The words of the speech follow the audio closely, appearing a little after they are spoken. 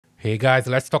Hey guys,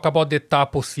 let's talk about the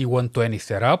Tapo C120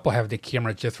 setup. I have the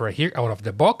camera just right here out of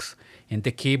the box and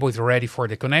the cable is ready for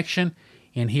the connection.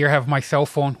 And here I have my cell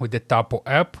phone with the Tapo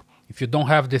app. If you don't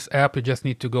have this app, you just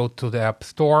need to go to the App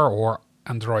Store or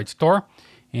Android Store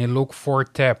and look for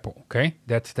Tapo, okay?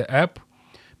 That's the app.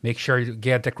 Make sure you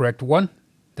get the correct one.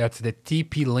 That's the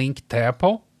TP-Link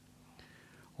Tapo.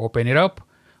 Open it up,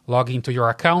 log into your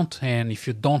account, and if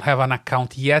you don't have an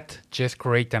account yet, just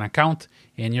create an account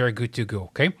and you're good to go,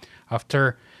 okay?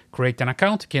 After create an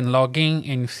account, you can log in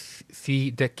and see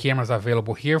the cameras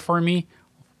available here for me.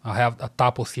 I have a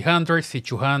Tapo C100,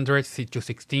 C200,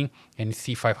 C216, and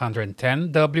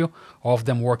C510W, all of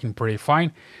them working pretty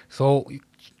fine. So you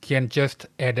can just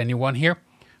add a new one here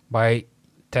by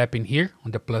tapping here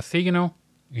on the plus signal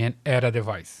and add a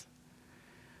device.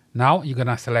 Now you're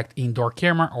gonna select indoor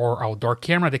camera or outdoor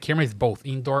camera. The camera is both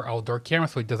indoor, outdoor camera,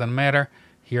 so it doesn't matter.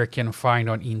 Here you can find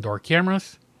on indoor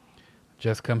cameras.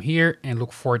 Just come here and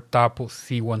look for Tapo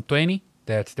C120.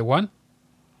 That's the one.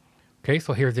 Okay,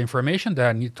 so here's the information that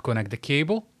I need to connect the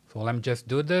cable. So let me just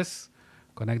do this.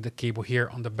 Connect the cable here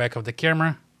on the back of the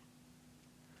camera.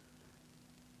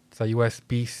 It's a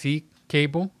USB-C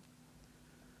cable.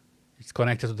 It's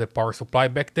connected to the power supply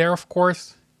back there, of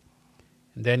course.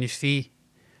 And then you see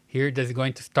here that's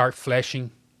going to start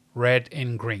flashing red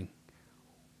and green.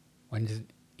 When it's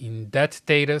in that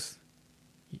status,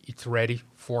 it's ready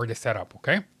for the setup,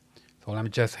 okay? So let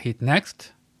me just hit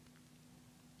next.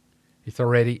 It's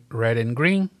already red and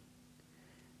green.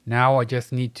 Now I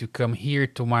just need to come here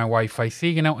to my Wi-Fi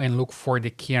signal and look for the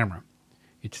camera.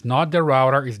 It's not the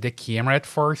router, it's the camera at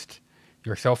first.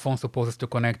 Your cell phone is supposed to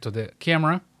connect to the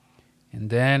camera and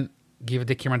then give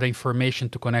the camera the information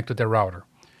to connect to the router.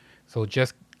 So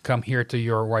just come here to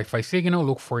your Wi-Fi signal,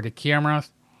 look for the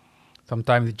cameras.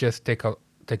 Sometimes it just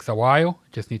takes a while.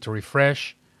 Just need to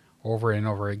refresh over and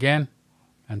over again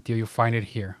until you find it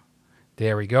here.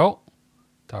 There we go.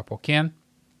 Tapo can.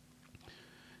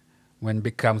 When it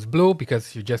becomes blue,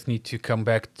 because you just need to come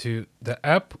back to the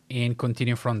app and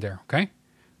continue from there, okay?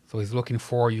 So it's looking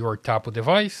for your Tapo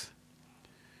device.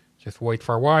 Just wait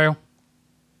for a while.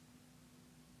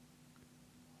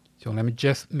 So let me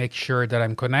just make sure that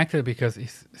I'm connected because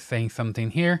it's saying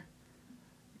something here.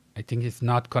 I think it's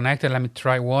not connected. Let me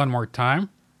try one more time.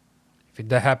 If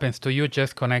that happens to you,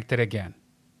 just connect it again.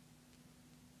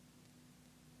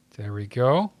 There we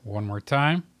go. One more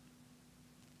time.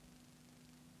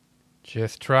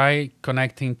 Just try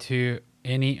connecting to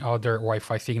any other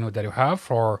Wi-Fi signal that you have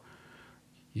for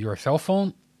your cell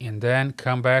phone and then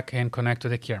come back and connect to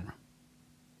the camera.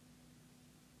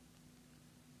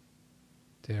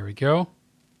 There we go.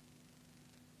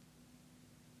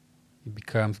 It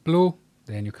becomes blue.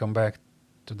 Then you come back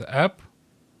to the app.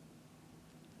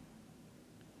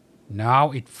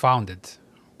 Now it found it.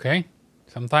 Okay.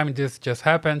 Sometimes this just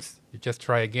happens. You just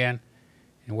try again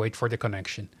and wait for the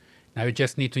connection. Now you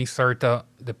just need to insert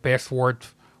the password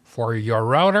for your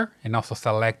router and also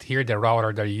select here the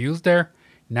router that you use there.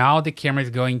 Now the camera is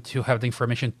going to have the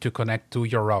information to connect to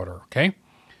your router. Okay.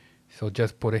 So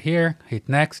just put it here, hit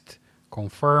next.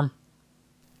 Confirm.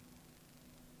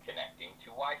 Connecting to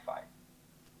Wi-Fi.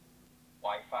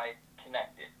 Wi-Fi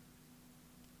connected.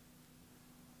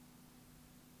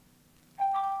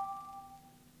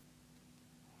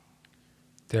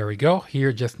 There we go.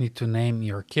 Here just need to name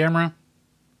your camera.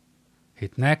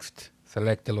 Hit next.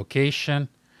 Select the location.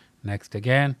 Next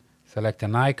again. Select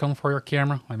an icon for your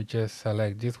camera. Let me just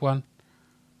select this one.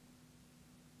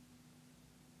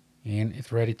 And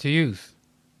it's ready to use.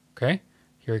 Okay.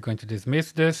 Here you're going to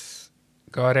dismiss this.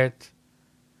 Got it.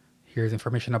 Here's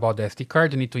information about the SD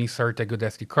card. You need to insert a good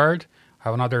SD card. I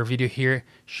have another video here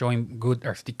showing good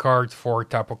SD cards for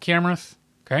Tapo cameras.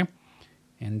 Okay.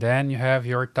 And then you have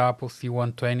your Tapo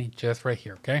C120 just right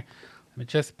here. Okay. Let me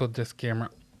just put this camera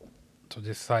to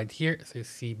this side here. So you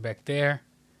see back there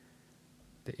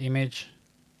the image.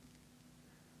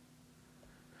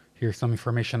 Here's some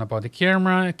information about the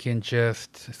camera. You can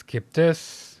just skip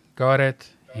this. Got it.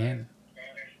 And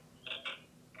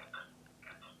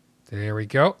there we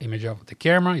go, image of the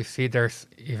camera. You see there's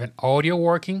even audio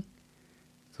working.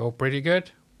 So pretty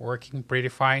good, working pretty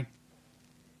fine.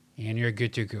 And you're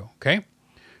good to go, okay?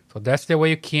 So that's the way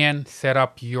you can set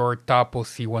up your Tapo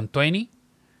C120.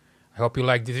 I hope you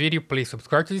like this video. Please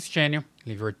subscribe to this channel,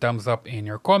 leave your thumbs up and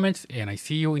your comments, and I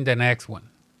see you in the next one.